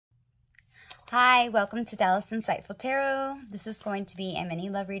Hi, welcome to Dallas Insightful Tarot. This is going to be a mini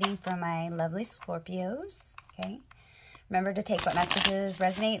love reading for my lovely Scorpios. Okay. Remember to take what messages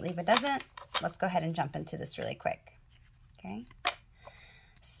resonate, leave what doesn't. Let's go ahead and jump into this really quick. Okay.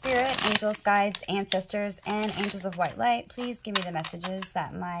 Spirit, angels, guides, ancestors, and angels of white light, please give me the messages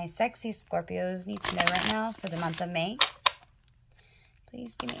that my sexy Scorpios need to know right now for the month of May.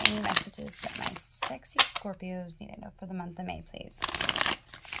 Please give me any messages that my sexy Scorpios need to know for the month of May, please.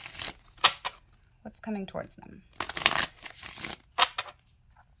 What's coming towards them?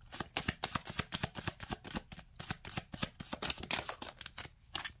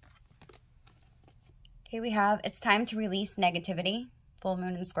 Okay, we have, it's time to release negativity. Full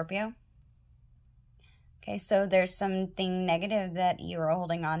moon in Scorpio. Okay, so there's something negative that you are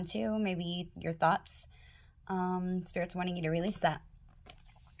holding on to. Maybe your thoughts. Spirit's wanting you to release that.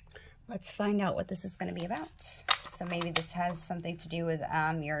 Let's find out what this is going to be about. So maybe this has something to do with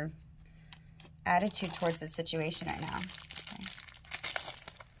your attitude towards the situation right now. Okay.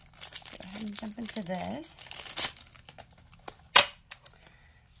 Go ahead and jump into this.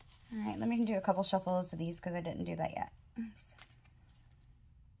 All right, let me do a couple shuffles of these because I didn't do that yet. Oops.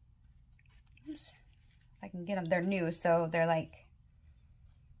 Oops. I can get them. They're new, so they're like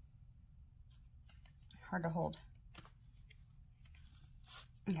hard to hold.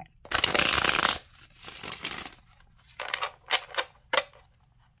 Okay.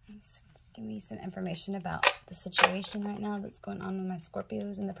 Give me some information about the situation right now that's going on with my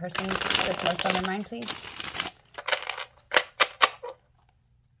Scorpios and the person that's most on their mind, please.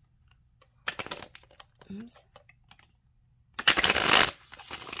 Oops.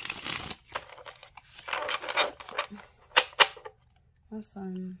 This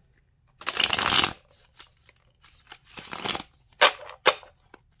one.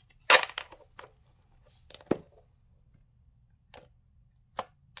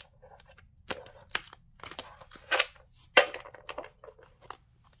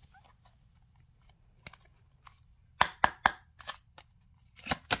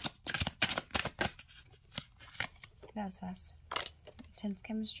 That was fast. Intense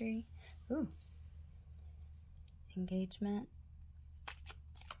chemistry. Ooh. Engagement.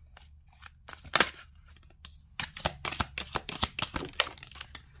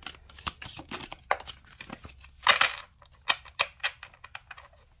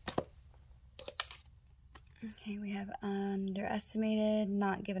 Okay, we have underestimated,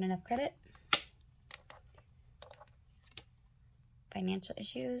 not given enough credit. Financial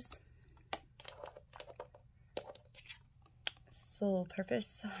issues. Soul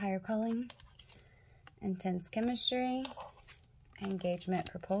purpose, higher calling, intense chemistry, engagement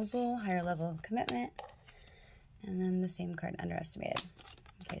proposal, higher level of commitment, and then the same card, underestimated.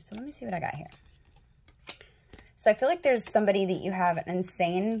 Okay, so let me see what I got here. So I feel like there's somebody that you have an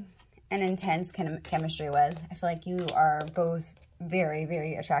insane and intense chemistry with. I feel like you are both very,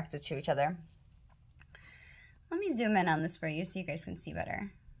 very attracted to each other. Let me zoom in on this for you so you guys can see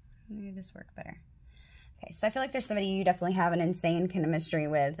better. Maybe this work better. Okay, so I feel like there's somebody you definitely have an insane chemistry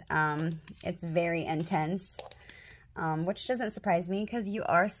with. It's very intense, which doesn't surprise me because you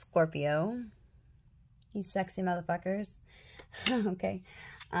are Scorpio. You sexy motherfuckers. Okay.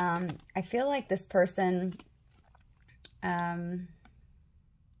 I feel like this person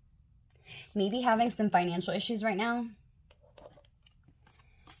maybe having some financial issues right now.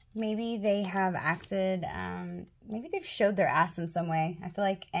 Maybe they have acted, maybe they've showed their ass in some way. I feel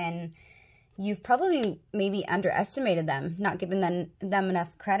like, and you've probably maybe underestimated them, not given them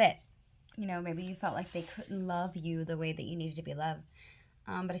enough credit. You know, maybe you felt like they couldn't love you the way that you needed to be loved.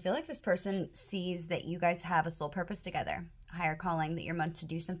 But I feel like this person sees that you guys have a soul purpose together, a higher calling, that you're meant to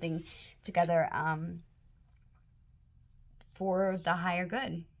do something together for the higher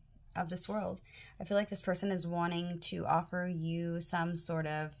good of this world. I feel like this person is wanting to offer you some sort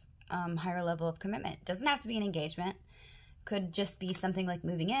of higher level of commitment. It doesn't have to be an engagement. Could just be something like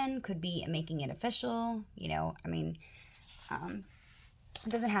moving in, could be making it official, you know, I mean, it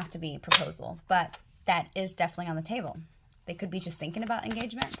doesn't have to be a proposal, but that is definitely on the table. They could be just thinking about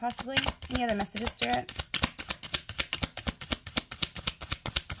engagement, possibly. Any other messages, Spirit?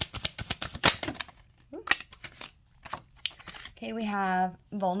 Ooh. Okay, we have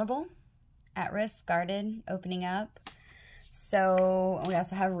vulnerable, at risk, guarded, opening up. So we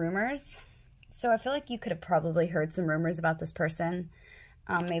also have rumors. So I feel like you could have probably heard some rumors about this person,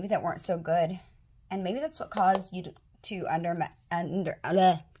 maybe that weren't so good. And maybe that's what caused you to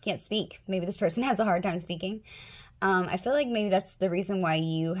can't speak. Maybe this person has a hard time speaking. I feel like maybe that's the reason why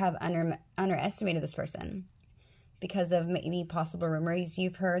you have underestimated this person, because of maybe possible rumors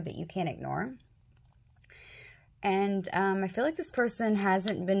you've heard that you can't ignore. And I feel like this person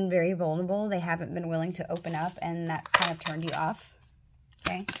hasn't been very vulnerable. They haven't been willing to open up, and that's kind of turned you off.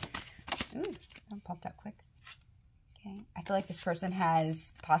 Okay. Ooh, that popped up quick. Okay. I feel like this person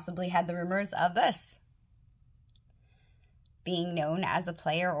has possibly had the rumors of this being known as a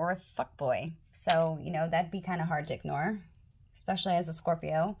player or a fuckboy. So, you know, that'd be kind of hard to ignore, especially as a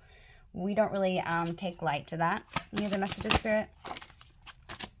Scorpio. We don't really take light to that. Any other messages, Spirit?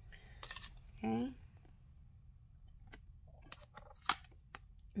 Okay.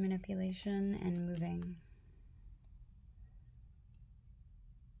 Manipulation and moving.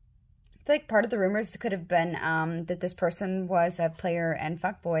 I feel like part of the rumors could have been that this person was a player and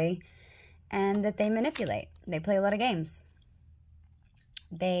fuckboy, and that they manipulate. They play a lot of games.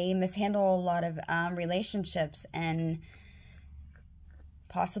 They mishandle a lot of relationships and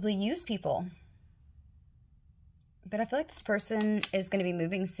possibly use people. But I feel like this person is going to be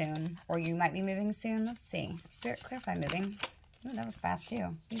moving soon, or you might be moving soon. Let's see. Spirit, clarify moving. Oh, that was fast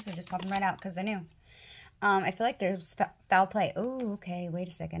too. These are just popping right out because they're new. I feel like there's foul play. Oh, okay. Wait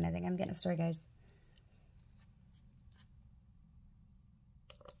a second. I think I'm getting a story, guys.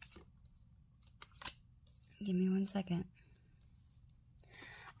 Give me 1 second.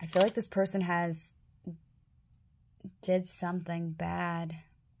 I feel like this person did something bad.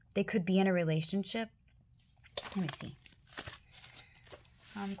 They could be in a relationship. Let me see.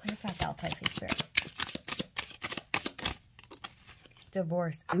 Clarify foul play, please, Spirit.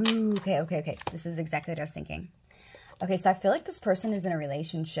 Divorce. Ooh, okay. This is exactly what I was thinking. Okay, so I feel like this person is in a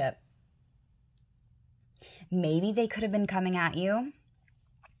relationship. Maybe they could have been coming at you,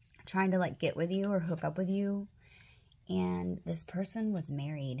 trying to like get with you or hook up with you. And this person was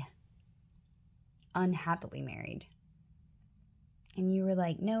married. Unhappily married. And you were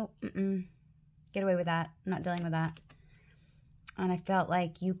like, no, get away with that. I'm not dealing with that. And I felt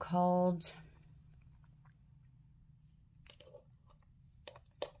like you called...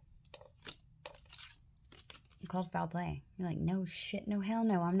 called foul play. You're like, no shit, no hell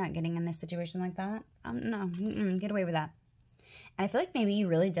no, I'm not getting in this situation like that. No, get away with that. And I feel like maybe you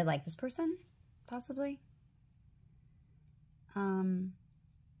really did like this person, possibly.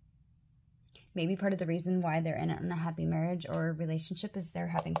 Maybe part of the reason why they're in an unhappy marriage or relationship is they're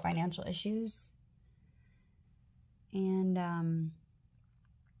having financial issues. And,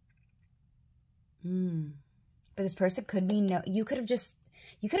 but this person could be you could have just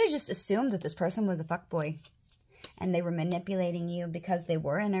assumed that this person was a fuckboy. And they were manipulating you because they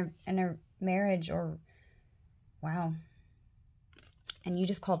were in a marriage or, wow. And you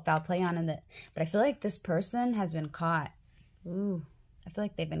just called foul play on it. But I feel like this person has been caught. Ooh, I feel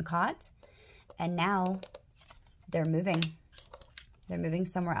like they've been caught. And now they're moving. They're moving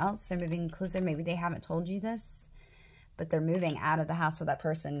somewhere else. They're moving closer. Maybe they haven't told you this, but they're moving out of the house with that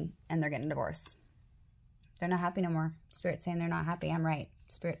person and they're getting divorced. They're not happy no more. Spirit's saying they're not happy. I'm right.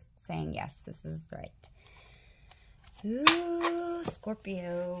 Spirit's saying, yes, this is right. Ooh,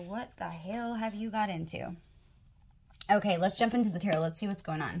 Scorpio, what the hell have you got into? Okay, let's jump into the tarot. Let's see what's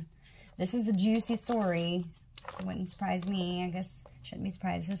going on. This is a juicy story. It wouldn't surprise me. I guess shouldn't be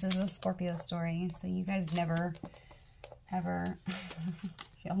surprised. This is a Scorpio story, so you guys never, ever,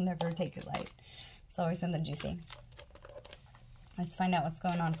 you'll never take it light. It's always something juicy. Let's find out what's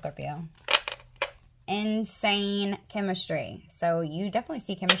going on, Scorpio. Insane chemistry. So you definitely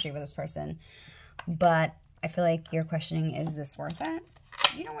see chemistry with this person, but I feel like you're questioning, is this worth it?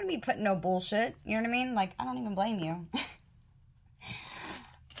 You don't want to be putting no bullshit. You know what I mean? Like, I don't even blame you.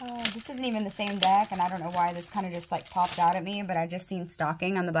 This isn't even the same deck, and I don't know why this kind of just, like, popped out at me, but I just seen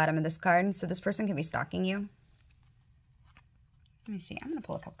stalking on the bottom of this card, so this person could be stalking you. Let me see. I'm going to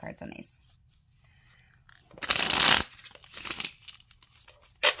pull a couple cards on these.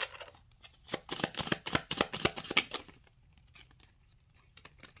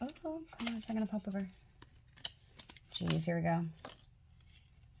 Oh, come on. It's not going to pop over. Jeez, here we go.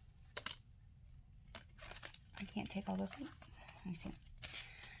 I can't take all this. Let me see.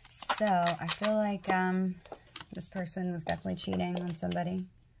 So, I feel like this person was definitely cheating on somebody.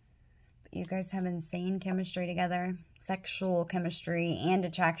 But you guys have insane chemistry together. Sexual chemistry and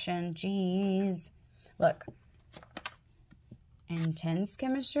attraction. Jeez. Look. Intense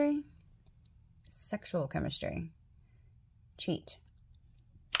chemistry. Sexual chemistry. Cheat.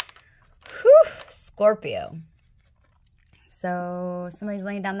 Whew. Scorpio. So, somebody's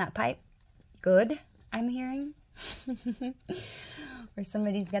laying down that pipe. Good, I'm hearing. Or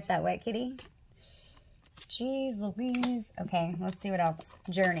somebody's got that wet kitty. Jeez Louise. Okay, let's see what else.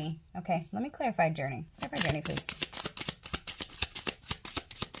 Journey. Okay, let me clarify journey. Clarify journey, please.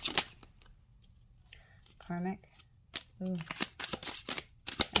 Karmic. Ooh.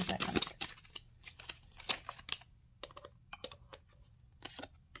 How's that karmic?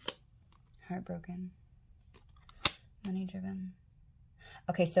 Heartbroken. Money driven.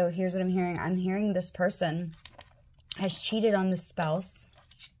 Okay, so here's what I'm hearing. I'm hearing this person has cheated on the spouse,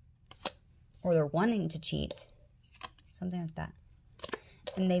 or they're wanting to cheat. Something like that.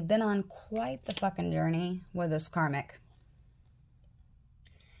 And they've been on quite the fucking journey with this karmic.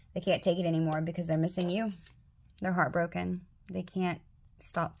 They can't take it anymore because they're missing you. They're heartbroken. They can't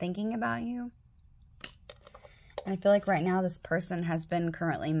stop thinking about you. And I feel like right now this person has been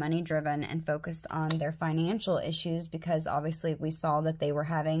currently money driven and focused on their financial issues because obviously we saw that they were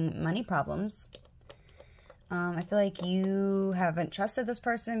having money problems. I feel like you haven't trusted this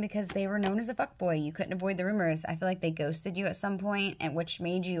person because they were known as a fuckboy. You couldn't avoid the rumors. I feel like they ghosted you at some point, and which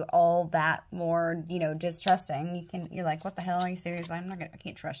made you all that more, you know, distrusting. You're like, what the hell? Are you serious? I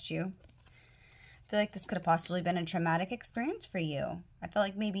can't trust you. I feel like this could have possibly been a traumatic experience for you. I feel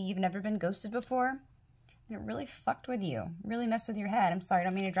like maybe you've never been ghosted before. And it really fucked with you. Really messed with your head. I'm sorry, I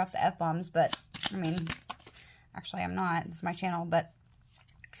don't mean to drop the F-bombs, but, I mean, actually I'm not. It's my channel, but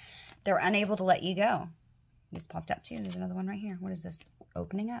they're unable to let you go. This popped up too. There's another one right here. What is this?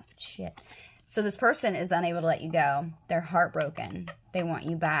 Opening up? Shit. So this person is unable to let you go. They're heartbroken. They want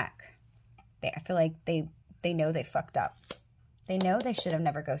you back. I feel like they know they fucked up. They know they should have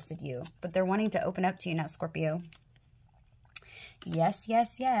never ghosted you, but they're wanting to open up to you now, Scorpio. Yes,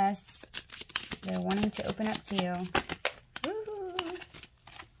 yes, yes. They're wanting to open up to you. Woo.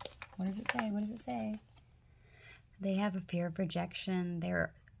 What does it say? What does it say? They have a fear of rejection.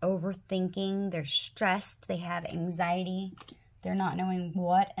 They're overthinking. They're stressed. They have anxiety. They're not knowing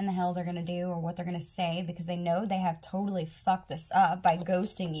what in the hell they're going to do or what they're going to say because they know they have totally fucked this up by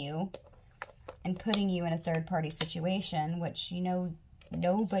ghosting you and putting you in a third-party situation, which, you know,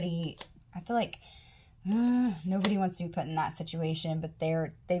 nobody, I feel like nobody wants to be put in that situation, but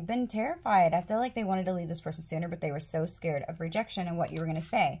they've been terrified. I feel like they wanted to leave this person sooner, but they were so scared of rejection and what you were going to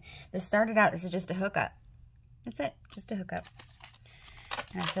say. This started out as just a hookup. That's it. Just a hookup.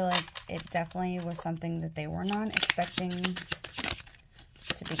 And I feel like it definitely was something that they were not expecting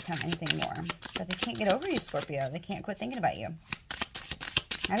to become anything more. But they can't get over you, Scorpio. They can't quit thinking about you.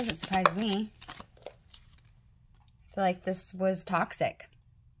 That doesn't surprise me. I feel like this was toxic.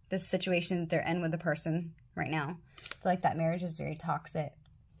 This situation that they're in with the person right now. I feel like that marriage is very toxic.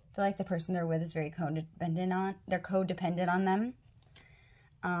 I feel like the person they're with is very codependent on. They're codependent on them.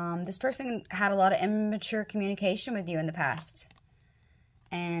 This person had a lot of immature communication with you in the past.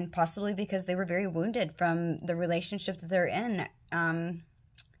 And possibly because they were very wounded from the relationship that they're in.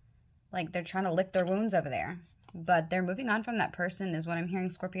 Like they're trying to lick their wounds over there. But they're moving on from that person is what I'm hearing,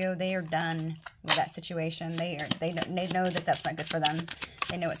 Scorpio. They are done with that situation. They know that that's not good for them.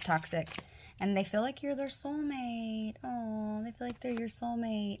 They know it's toxic. And they feel like you're their soulmate. Oh, they feel like they're your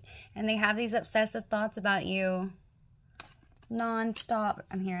soulmate. And they have these obsessive thoughts about you. Non-stop,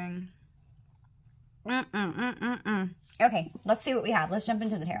 I'm hearing. Okay, let's see what we have. Let's jump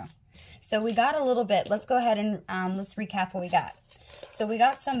into the tarot. So we got a little bit. Let's go ahead and let's recap what we got. So we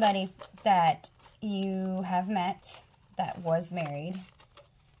got somebody that you have met that was married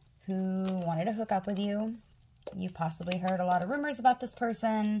who wanted to hook up with you. You possibly heard a lot of rumors about this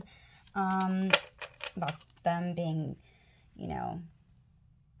person, about them being, you know,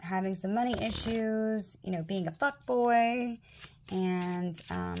 having some money issues, you know, being a fuckboy, and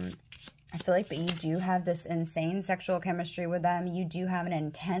I feel like that you do have this insane sexual chemistry with them. You do have an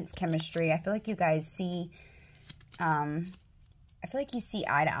intense chemistry. I feel like you guys see, I feel like you see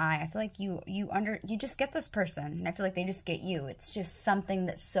eye to eye. I feel like you just get this person, and I feel like they just get you. It's just something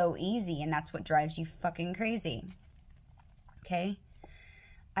that's so easy, and that's what drives you fucking crazy. Okay?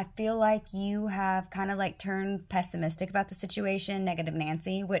 I feel like you have kind of like turned pessimistic about the situation, negative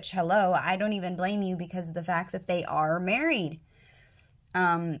Nancy, which, hello, I don't even blame you because of the fact that they are married.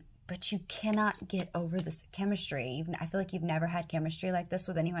 But you cannot get over this chemistry. I feel like you've never had chemistry like this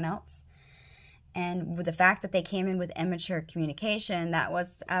with anyone else. And with the fact that they came in with immature communication, that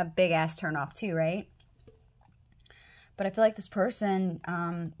was a big-ass turnoff too, right? But I feel like this person,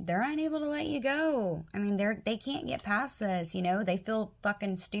 they're unable to let you go. I mean, they can't get past this, you know? They feel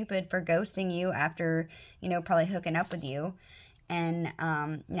fucking stupid for ghosting you after, you know, probably hooking up with you. And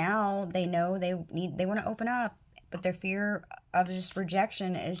now they know they want to open up. But their fear of just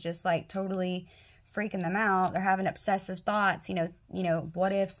rejection is just like totally freaking them out. They're having obsessive thoughts, you know,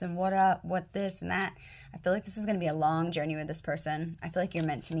 what ifs and what up, what this and that. I feel like this is going to be a long journey with this person. I feel like you're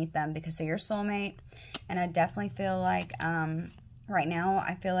meant to meet them because they're your soulmate. And I definitely feel like right now,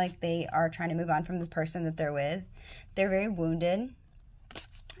 I feel like they are trying to move on from this person that they're with. They're very wounded.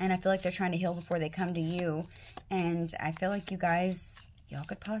 And I feel like they're trying to heal before they come to you. And I feel like you guys, y'all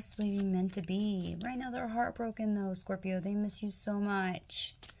could possibly be meant to be. Right now, they're heartbroken, though, Scorpio. They miss you so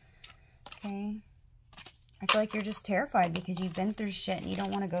much. Okay. I feel like you're just terrified because you've been through shit and you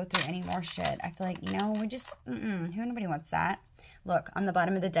don't want to go through any more shit. I feel like, you know, we're just, nobody wants that. Look, on the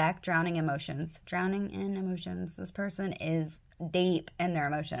bottom of the deck, drowning emotions. Drowning in emotions. This person is deep in their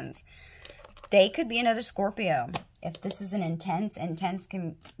emotions. They could be another Scorpio. If this is an intense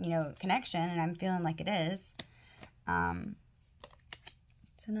connection, and I'm feeling like it is,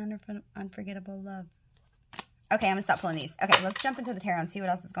 it's an unforgettable love. Okay, I'm going to stop pulling these. Okay, let's jump into the tarot and see what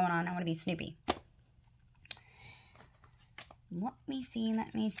else is going on. I want to be Snoopy. Let me see.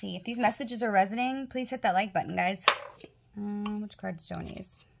 If these messages are resonating, please hit that like button, guys. Which cards do I want to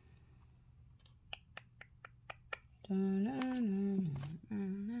use?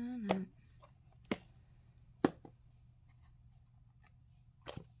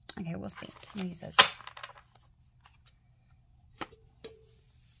 Okay, we'll see. We'll use those.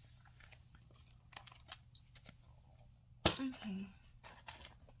 Okay.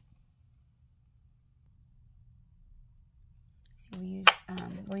 So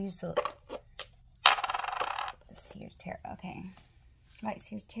we'll use the Seer's Tarot. Okay. Right,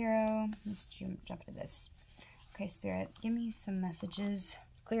 Seer's Tarot. Let's jump to this. Okay, Spirit, give me some messages,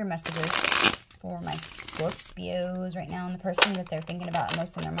 clear messages for my Scorpios right now and the person that they're thinking about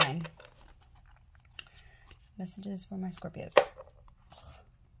most in their mind. Messages for my Scorpios.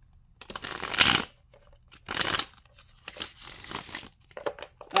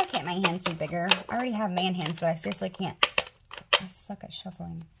 Why can't my hands be bigger? I already have man hands, but I seriously can't. I suck at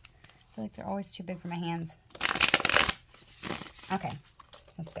shuffling. I feel like they're always too big for my hands. Okay,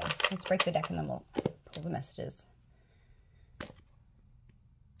 let's go. Let's break the deck and then we'll pull the messages.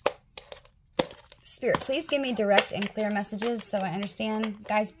 Spirit, please give me direct and clear messages so I understand.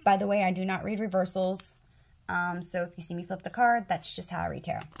 Guys, by the way, I do not read reversals. So if you see me flip the card, that's just how I read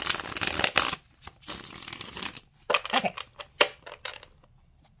tarot. Okay.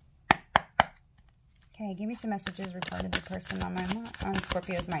 Okay, give me some messages regarding the person on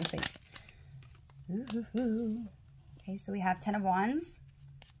Scorpio's mind, please. Ooh. Okay, so we have 10 of Wands.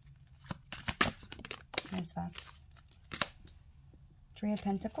 There's fast. 3 of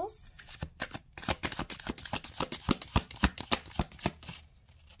Pentacles.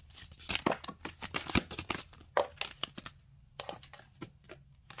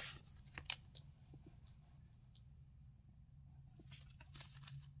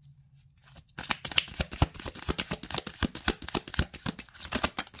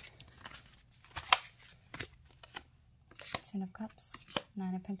 Ten of Cups,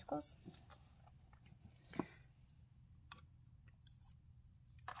 9 of Pentacles.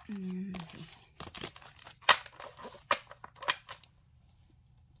 And let's see.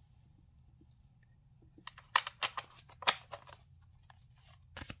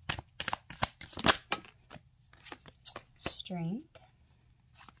 Strength.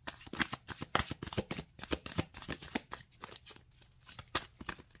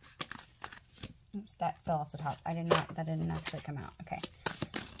 Oops, that fell off the top. That didn't actually come out. Okay.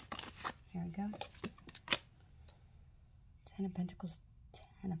 Here we go. 10 of Pentacles,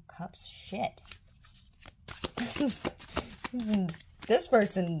 10 of Cups. Shit. This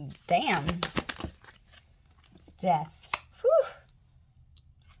person, damn. Death. Whew.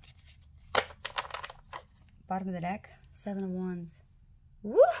 Bottom of the deck, 7 of Wands.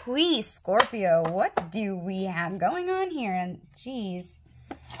 Woo-wee, Scorpio. What do we have going on here? And geez.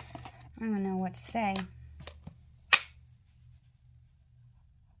 I don't know what to say.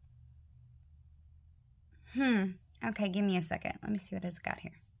 Okay, give me a second. Let me see what it's got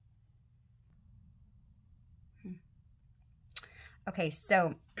here. Okay,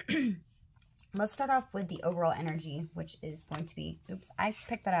 so let's start off with the overall energy, which is going to be, oops, I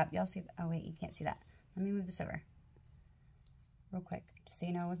picked that up. Y'all see, oh wait, you can't see that. Let me move this over real quick, just so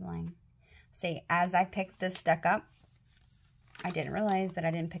you know I wasn't lying. See, as I picked this deck up, I didn't realize that I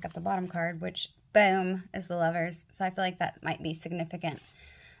didn't pick up the bottom card, which, boom, is the Lovers. So I feel like that might be significant.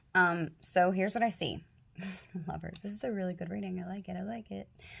 So here's what I see. Lovers. This is a really good reading. I like it. I like it.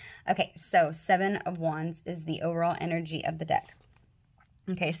 Okay, so 7 of Wands is the overall energy of the deck.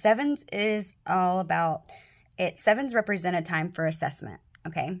 Okay, 7s is all about it. 7s represent a time for assessment.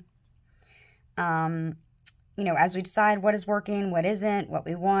 Okay. You know, as we decide what is working, what isn't, what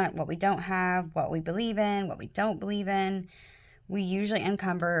we want, what we don't have, what we believe in, what we don't believe in. We usually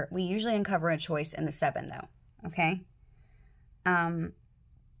uncover a choice in the 7, though. Okay.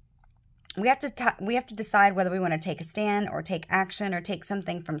 We have to decide whether we want to take a stand or take action or take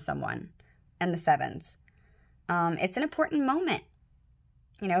something from someone in the 7s. It's an important moment,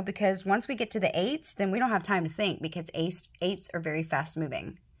 you know, because once we get to the 8s, then we don't have time to think because 8s are very fast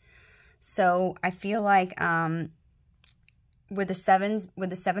moving. So I feel like with the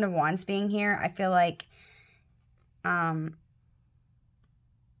Seven of Wands being here, I feel like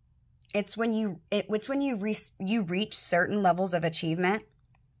it's when you reach certain levels of achievement,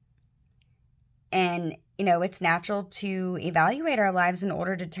 and you know, it's natural to evaluate our lives in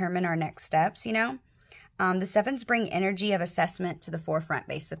order to determine our next steps, you know. The sevens bring energy of assessment to the forefront,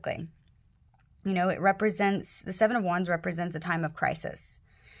 basically. You know, the Seven of Wands represents a time of crisis.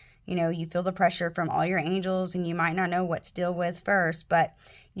 You know, you feel the pressure from all your angels, and you might not know what to deal with first, but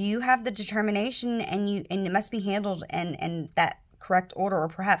you have the determination, and it must be handled in that correct order, or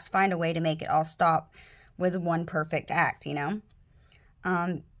perhaps find a way to make it all stop with one perfect act, you know.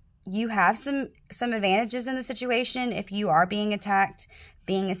 You have some advantages in the situation if you are being attacked,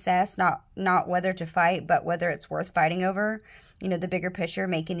 being assessed, not whether to fight, but whether it's worth fighting over. You know, the bigger picture,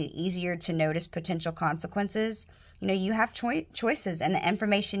 making it easier to notice potential consequences. You know, you have choices and the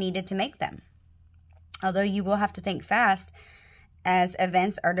information needed to make them. Although you will have to think fast as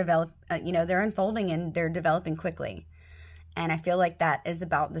events are they're unfolding and they're developing quickly. And I feel like that is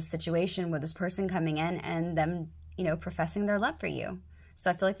about the situation with this person coming in and them, you know, professing their love for you. So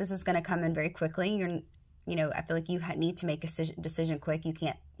I feel like this is going to come in very quickly. I feel like you need to make a decision quick. You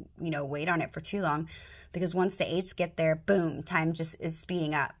can't, you know, wait on it for too long, because once the 8s get there, boom, time just is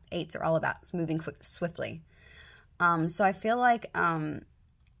speeding up. 8s are all about moving swiftly. So I feel like,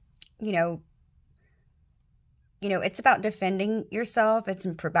 it's about defending yourself. It's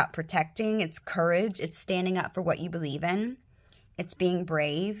about protecting. It's courage. It's standing up for what you believe in. It's being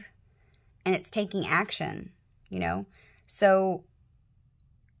brave, and it's taking action, you know. So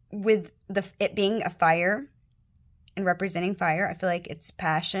with it being a fire and representing fire, I feel like it's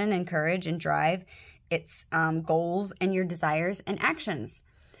passion and courage and drive. It's goals and your desires and actions.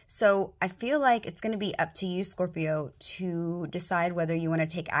 So I feel like it's going to be up to you, Scorpio, to decide whether you want to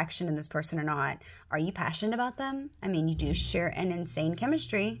take action in this person or not. Are you passionate about them? I mean, you do share an insane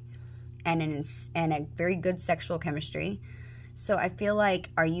chemistry and a very good sexual chemistry. So I feel like,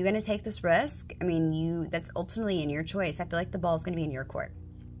 are you going to take this risk? I mean, that's ultimately in your choice. I feel like the ball is going to be in your court.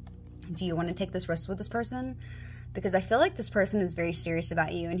 Do you want to take this risk with this person? Because I feel like this person is very serious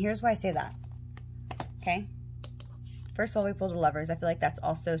about you. And here's why I say that. Okay. First of all, we pulled the Lovers. I feel like that's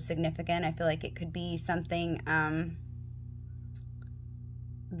also significant. I feel like it could be something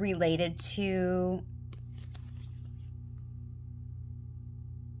related to...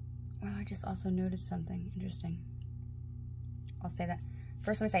 Well, I just also noticed something interesting. I'll say that.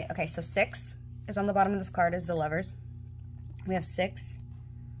 First, let me say, okay, so 6 is on the bottom of this card is the Lovers. We have 6,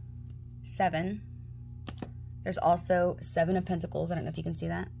 7. There's also 7 of Pentacles. I don't know if you can see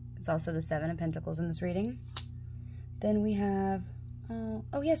that. It's also the 7 of Pentacles in this reading. Then we have,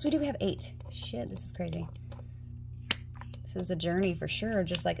 oh yes, we do have 8. Shit, this is crazy. This is a journey for sure,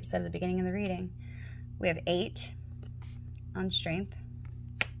 just like it said at the beginning of the reading. We have 8 on Strength.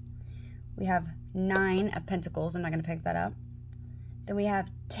 We have 9 of Pentacles. I'm not going to pick that up. Then we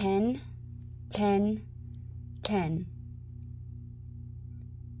have 10, 10, 10.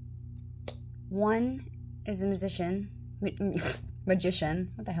 1 is the magician.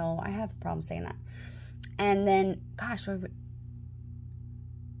 What the hell? I have a problem saying that. And then, gosh,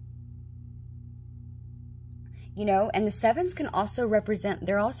 you know, and the 7s can also represent,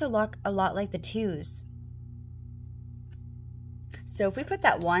 they're also a lot like the 2s. So if we put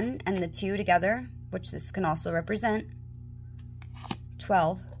that 1 and the 2 together, which this can also represent,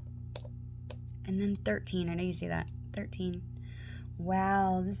 12, and then 13. I know you see that. 13.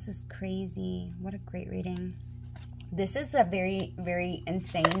 Wow, this is crazy. What a great reading. This is a very, very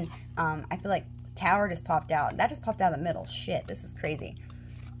insane, I feel like Tower just popped out. That just popped out of the middle. Shit, this is crazy.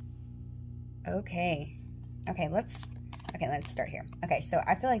 Okay. Okay, let's start here. Okay, so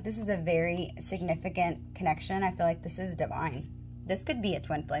I feel like this is a very significant connection. I feel like this is divine. This could be a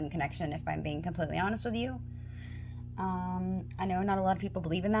twin flame connection if I'm being completely honest with you. I know not a lot of people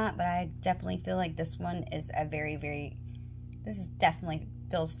believe in that, but I definitely feel like this one is a very, very, this is definitely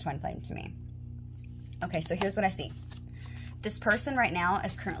feels twin flame to me. Okay, so here's what I see. This person right now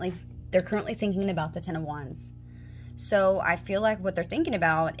is they're currently thinking about the 10 of Wands. So I feel like what they're thinking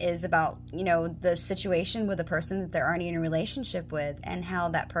about is about, you know, the situation with the person that they're already in a relationship with, and how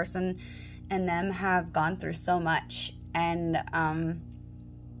that person and them have gone through so much, and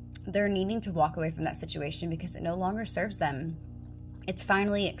they're needing to walk away from that situation because it no longer serves them. It's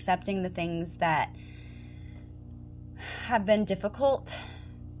finally accepting the things that have been difficult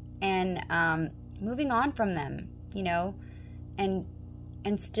and moving on from them, you know, and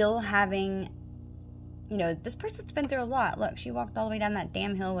still having, you know, this person's been through a lot. Look, she walked all the way down that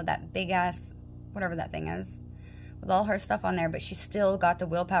damn hill with that big ass, whatever that thing is, with all her stuff on there, but she still got the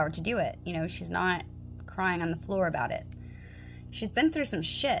willpower to do it. You know, she's not crying on the floor about it. she's been through some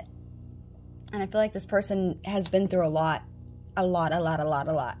shit. And I feel like this person has been through a lot.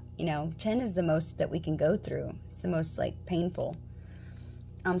 You know, 10 is the most that we can go through. It's the most, like, painful.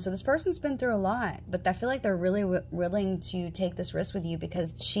 So this person's been through a lot, but I feel like they're really willing to take this risk with you,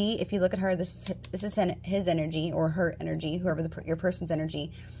 because she, if you look at her, this is his energy or her energy, whoever your person's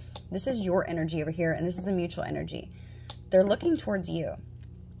energy. This is your energy over here, and this is the mutual energy. They're looking towards you.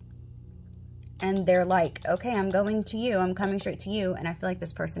 And they're like, okay, I'm going to you. I'm coming straight to you. And I feel like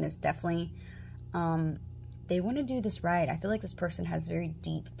this person is definitely, they want to do this right. I feel like this person has very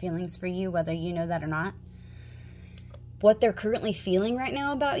deep feelings for you, whether you know that or not. What they're currently feeling right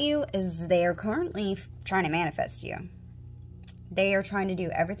now about you is they are currently trying to manifest you. They are trying to do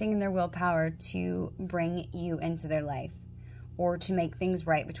everything in their willpower to bring you into their life, or to make things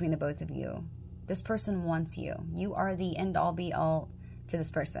right between the both of you. This person wants you. You are the end-all be-all to this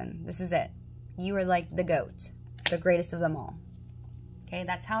person. This is it. You are like the GOAT, the greatest of them all. Okay,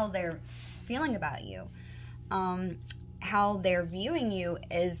 that's how they're feeling about you. How they're viewing you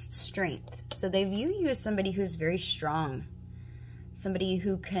is strength. So they view you as somebody who's very strong, somebody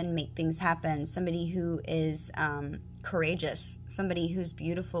who can make things happen, somebody who is courageous, somebody who's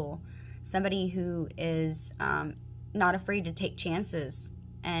beautiful, somebody who is not afraid to take chances.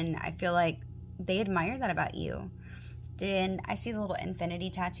 And I feel like they admire that about you. Then I see the little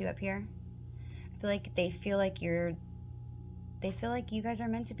infinity tattoo up here. I feel like they feel like you guys are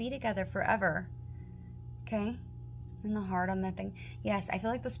meant to be together forever. Okay? And the heart on that thing. Yes, I feel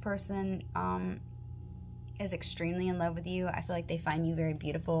like this person is extremely in love with you. I feel like they find you very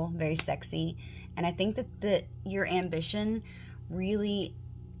beautiful, very sexy. And I think that your ambition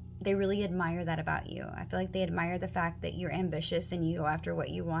they really admire that about you. I feel like they admire the fact that you're ambitious and you go after what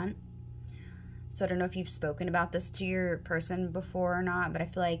you want. So I don't know if you've spoken about this to your person before or not, but I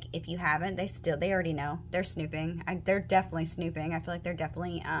feel like if you haven't, they already know. They're snooping. They're definitely snooping. I feel like they're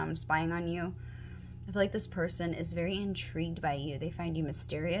definitely spying on you. I feel like this person is very intrigued by you. They find you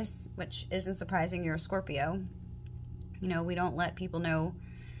mysterious, which isn't surprising. You're a Scorpio. You know, we don't let people know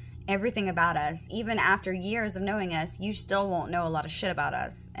everything about us. Even after years of knowing us, you still won't know a lot of shit about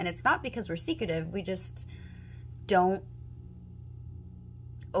us. And it's not because we're secretive. We just don't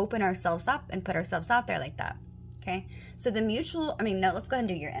open ourselves up and put ourselves out there like that. Okay? So the mutual, no, let's go ahead and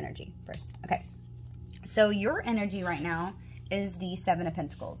do your energy first. Okay. So your energy right now is the 7 of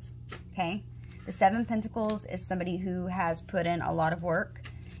Pentacles. Okay? The 7 of Pentacles is somebody who has put in a lot of work,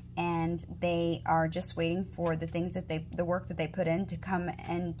 and they are just waiting for the things that the work that they put in to come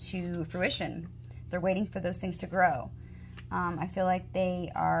into fruition. They're waiting for those things to grow. I feel like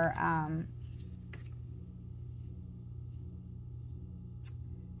they are,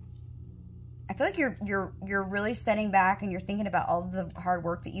 I feel like you're really sitting back and you're thinking about all of the hard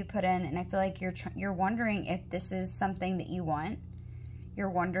work that you put in, and I feel like you're wondering if this is something that you want. You're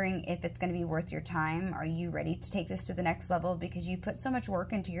wondering if it's going to be worth your time. Are you ready to take this to the next level? Because you put so much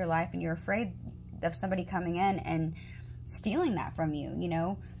work into your life and you're afraid of somebody coming in and stealing that from you, you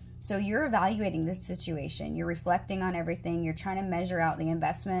know? So you're evaluating this situation. You're reflecting on everything. You're trying to measure out the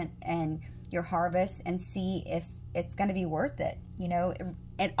investment and your harvest and see if it's going to be worth it. You know,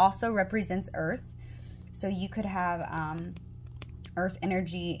 it also represents Earth. So you could have Earth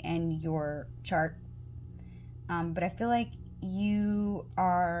energy in your chart. But I feel like you're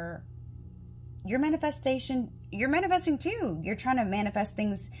manifesting too. You're trying to manifest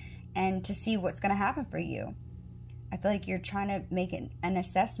things and to see what's going to happen for you. I feel like you're trying to make an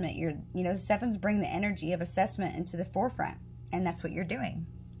assessment. The 7s bring the energy of assessment into the forefront, and that's what you're doing.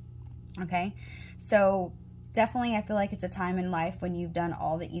 Okay? So definitely I feel like it's a time in life when you've done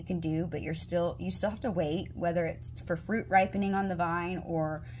all that you can do, but you still have to wait, whether it's for fruit ripening on the vine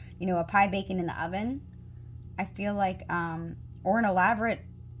or, a pie baking in the oven. I feel like, or an elaborate,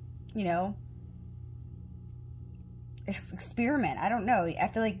 experiment. I don't know. I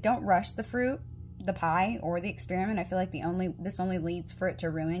feel like don't rush the fruit, the pie, or the experiment. I feel like this only leads for it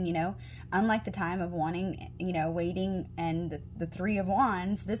to ruin, Unlike the time of wanting, waiting, and the 3 of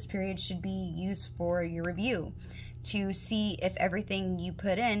Wands, this period should be used for your review to see if everything you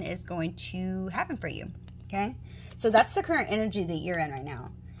put in is going to happen for you. Okay? So that's the current energy that you're in right now.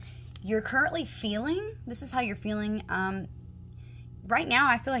 You're currently feeling, this is how you're feeling. Right now,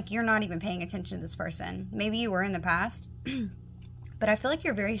 I feel like you're not even paying attention to this person. Maybe you were in the past, but I feel like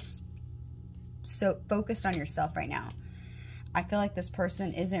you're very so focused on yourself right now. I feel like this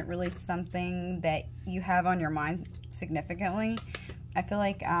person isn't really something that you have on your mind significantly. I feel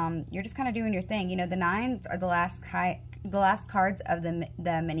like you're just kind of doing your thing. The 9s are the last cards of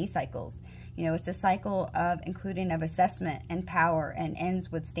the mini cycles. It's a cycle of including of assessment and power, and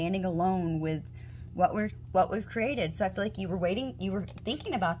ends with standing alone with what we've created. So I feel like you were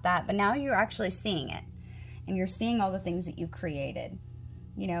thinking about that, but now you're actually seeing it. And you're seeing all the things that you've created.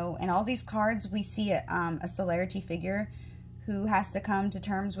 You know, in all these cards, we see a celerity figure who has to come to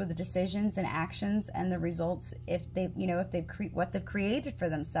terms with the decisions and actions and the results if they, you know, if they've what they've created for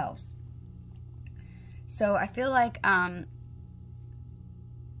themselves. So I feel like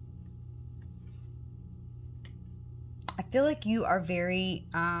you are very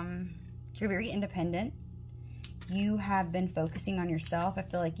you're very independent. You have been focusing on yourself. I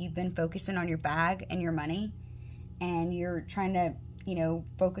feel like you've been focusing on your bag and your money, and you're trying to, you know,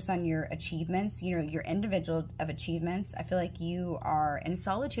 focus on your achievements, you know, your individual of achievements. I feel like you are in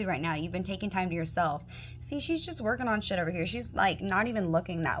solitude right now. You've been taking time to yourself. See, she's just working on shit over here. She's like not even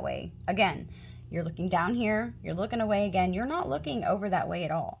looking that way. Again, you're looking down here. You're looking away again. You're not looking over that way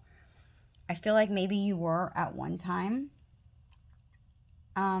at all. I feel like maybe you were at one time.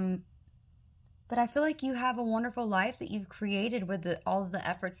 But I feel like you have a wonderful life that you've created with all of the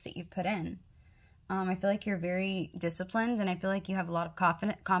efforts that you've put in. I feel like you're very disciplined, and I feel like you have a lot of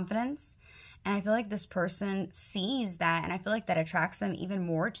confidence. And I feel like this person sees that, and I feel like that attracts them even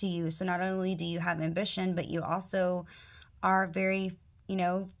more to you. So not only do you have ambition, but you also are very, you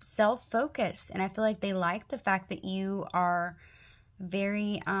know, self-focused. And I feel like they like the fact that you are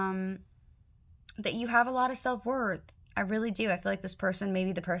very, that you have a lot of self-worth. I really do. I feel like this person,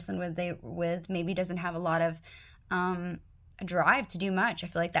 maybe the person with maybe doesn't have a lot of drive to do much. I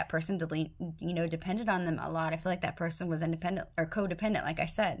feel like that person, depended on them a lot. I feel like that person was independent or codependent, like I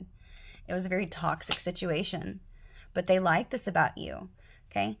said. It was a very toxic situation. But they like this about you,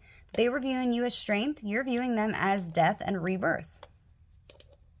 okay? They were viewing you as strength. You're viewing them as death and rebirth.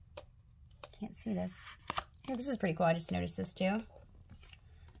 Can't see this. Here, this is pretty cool. I just noticed this too.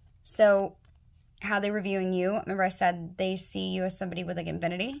 So how they were viewing you, remember I said they see you as somebody with like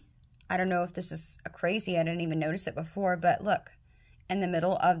infinity. I don't know if this is crazy. I didn't even notice it before, but look, in the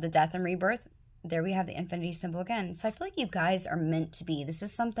middle of the death and rebirth, there we have the infinity symbol again. So I feel like you guys are meant to be. This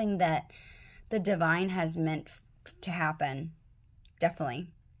is something that the divine has meant to happen. Definitely.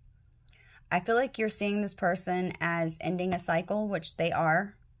 I feel like you're seeing this person as ending a cycle, which they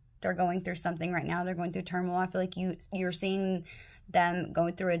are. They're going through something right now. They're going through turmoil. I feel like you're seeing them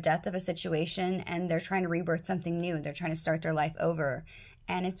going through a death of a situation, and they're trying to rebirth something new. They're trying to start their life over,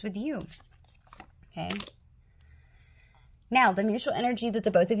 and it's with you. Okay. Now, the mutual energy that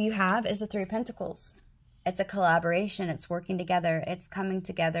the both of you have is the Three of Pentacles. It's a collaboration. It's working together. It's coming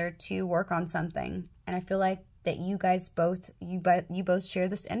together to work on something. And I feel like that you guys both, you both share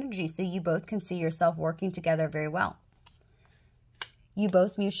this energy, so you both can see yourself working together very well. You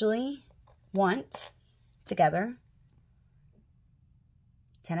both mutually want together.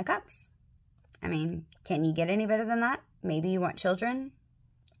 10 of Cups. I mean, can you get any better than that? Maybe you want children.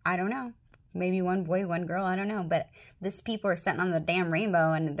 I don't know. Maybe one boy, one girl. I don't know. But these people are sitting on the damn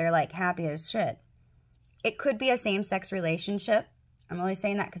rainbow and they're like happy as shit. It could be a same-sex relationship. I'm only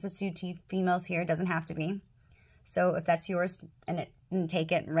saying that because it's two females here. It doesn't have to be. So if that's yours and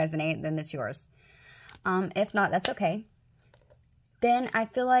take it and resonate, then it's yours. If not, that's okay. Then I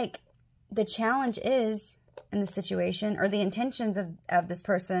feel like the challenge is in the situation, or the intentions of this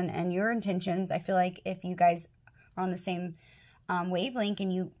person and your intentions. I feel like if you guys are on the same wavelength,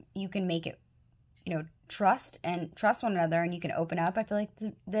 and you can make it, you know, trust one another, and you can open up. I feel like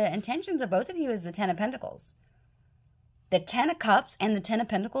the intentions of both of you is the 10 of Pentacles. The 10 of Cups and the 10 of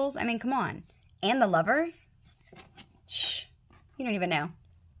Pentacles. I mean, come on. And the Lovers. Shh. You don't even know.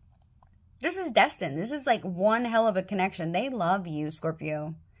 This is destined. This is like one hell of a connection. They love you,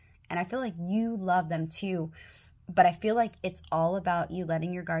 Scorpio. And I feel like you love them too. But I feel like it's all about you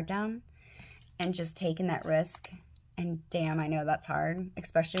letting your guard down and just taking that risk. And damn, I know that's hard,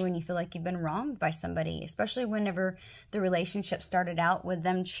 especially when you feel like you've been wronged by somebody, especially whenever the relationship started out with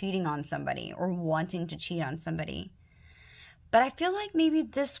them cheating on somebody or wanting to cheat on somebody. But I feel like maybe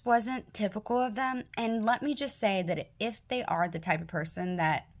this wasn't typical of them. And let me just say that if they are the type of person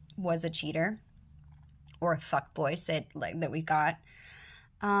that was a cheater or a fuckboy, said like that we got,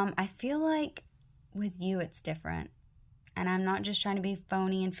 I feel like with you it's different. And I'm not just trying to be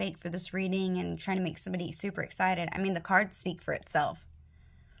phony and fake for this reading and trying to make somebody super excited. I mean, the cards speak for itself.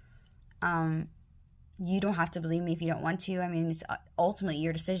 You don't have to believe me if you don't want to. I mean, it's ultimately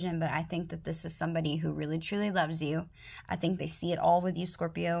your decision, but I think that this is somebody who really, truly loves you. I think they see it all with you,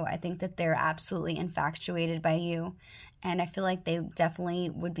 Scorpio. I think that they're absolutely infatuated by you. And I feel like they definitely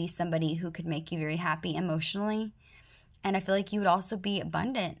would be somebody who could make you very happy emotionally. And I feel like you would also be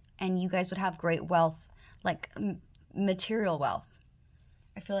abundant, and you guys would have great wealth, like material wealth.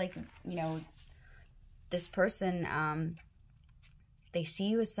 I feel like, you know, this person They see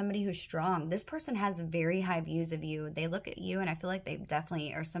you as somebody who's strong. This person has very high views of you. They look at you, and I feel like they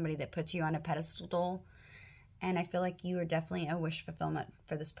definitely are somebody that puts you on a pedestal. And I feel like you are definitely a wish fulfillment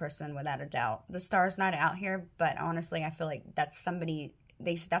for this person, without a doubt. The star's not out here, but honestly, I feel like that's somebody,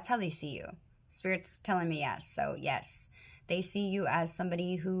 that's how they see you. Spirit's telling me yes. So yes, they see you as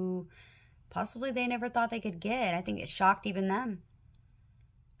somebody who possibly they never thought they could get. I think it shocked even them.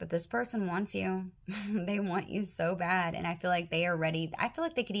 But this person wants you. They want you so bad. And I feel like they are ready. I feel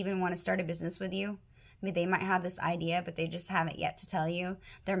like they could even want to start a business with you. I mean, they might have this idea, but they just haven't yet to tell you.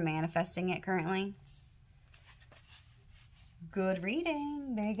 They're manifesting it currently. Good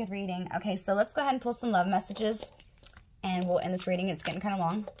reading. Very good reading. Okay, so let's go ahead and pull some love messages. And we'll end this reading. It's getting kind of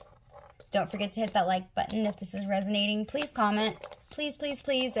long. Don't forget to hit that like button if this is resonating. Please comment. Please, please,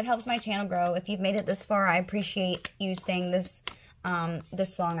 please. It helps my channel grow. If you've made it this far, I appreciate you staying this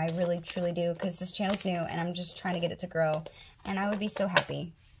long. I really truly do, because this channel's new and I'm just trying to get it to grow, and I would be so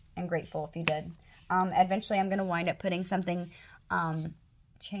happy and grateful if you did. Eventually I'm going to wind up putting something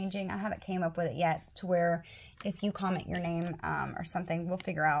changing. I haven't came up with it yet, to where if you comment your name or something, we'll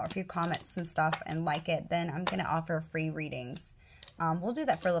figure out. If you comment some stuff and like it, then I'm going to offer free readings. We'll do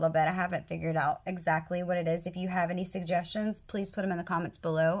that for a little bit. I haven't figured out exactly what it is. If you have any suggestions, please put them in the comments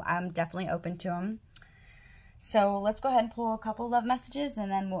below. I'm definitely open to them. So let's go ahead and pull a couple love messages,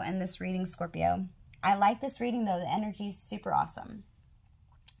 and then we'll end this reading, Scorpio. I like this reading, though. The energy is super awesome.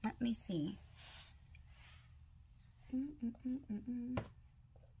 Let me see. Okay,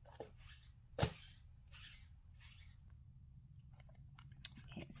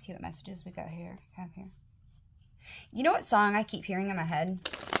 let's see what messages we got here. You know what song I keep hearing in my head?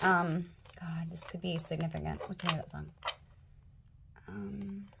 God, this could be significant. What's the name of that song?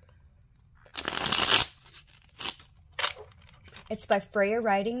 It's by Freya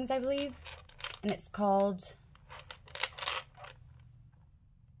Writings, I believe. And it's called...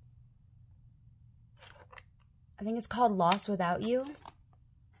 I think it's called Lost Without You.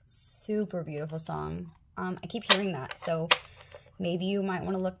 Super beautiful song. I keep hearing that, so maybe you might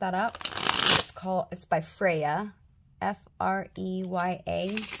want to look that up. It's by Freya,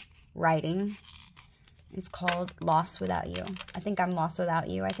 F-R-E-Y-A, Writing. It's called Lost Without You. I think I'm lost without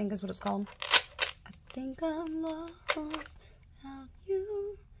you, I think is what it's called. I think I'm lost without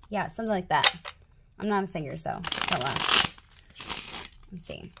you. Yeah, something like that. I'm not a singer, so don't laugh. Let's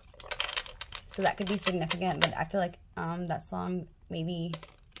see. So that could be significant, but I feel like that song maybe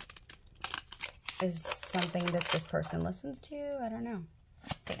is something that this person listens to. I don't know.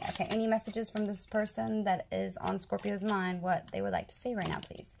 Let's see. Okay, any messages from this person that is on Scorpio's mind, what they would like to say right now,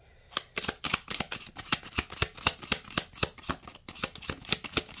 please?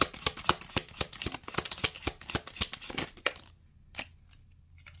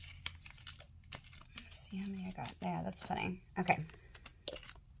 Let's see how many I got. Yeah, that's funny. Okay.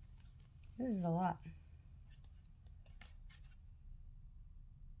 This is a lot.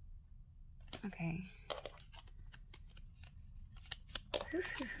 Okay.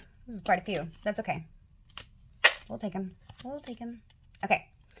 This is quite a few. That's okay. We'll take them. We'll take them. Okay.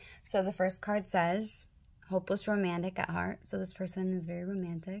 So the first card says, hopeless romantic at heart. So this person is very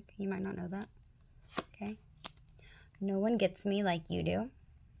romantic. You might not know that. Okay. No one gets me like you do.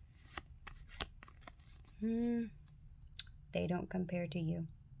 They don't compare to you.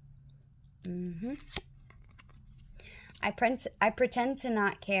 I pretend to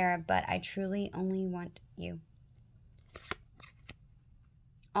not care, but I truly only want you.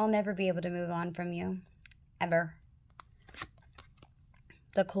 I'll never be able to move on from you. Ever.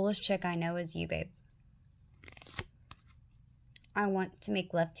 The coolest chick I know is you, babe. I want to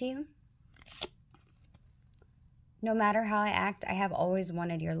make love to you. No matter how I act, I have always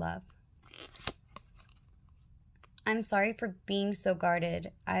wanted your love. I'm sorry for being so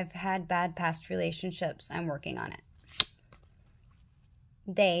guarded. I've had bad past relationships. I'm working on it.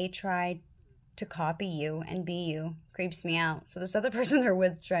 They tried to copy you and be you. Creeps me out. So this other person they're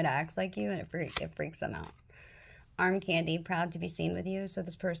with try to act like you, and it freaks them out. Arm candy, proud to be seen with you. So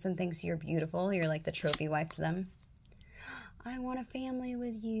this person thinks you're beautiful. You're like the trophy wife to them. I want a family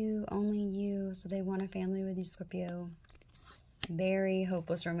with you. Only you. So they want a family with you, Scorpio. Very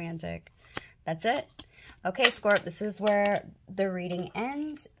hopeless romantic. That's it. Okay, Scorp, this is where the reading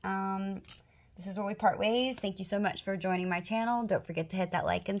ends. This is where we part ways. Thank you so much for joining my channel. Don't forget to hit that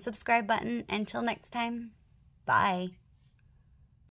like and subscribe button. Until next time, bye.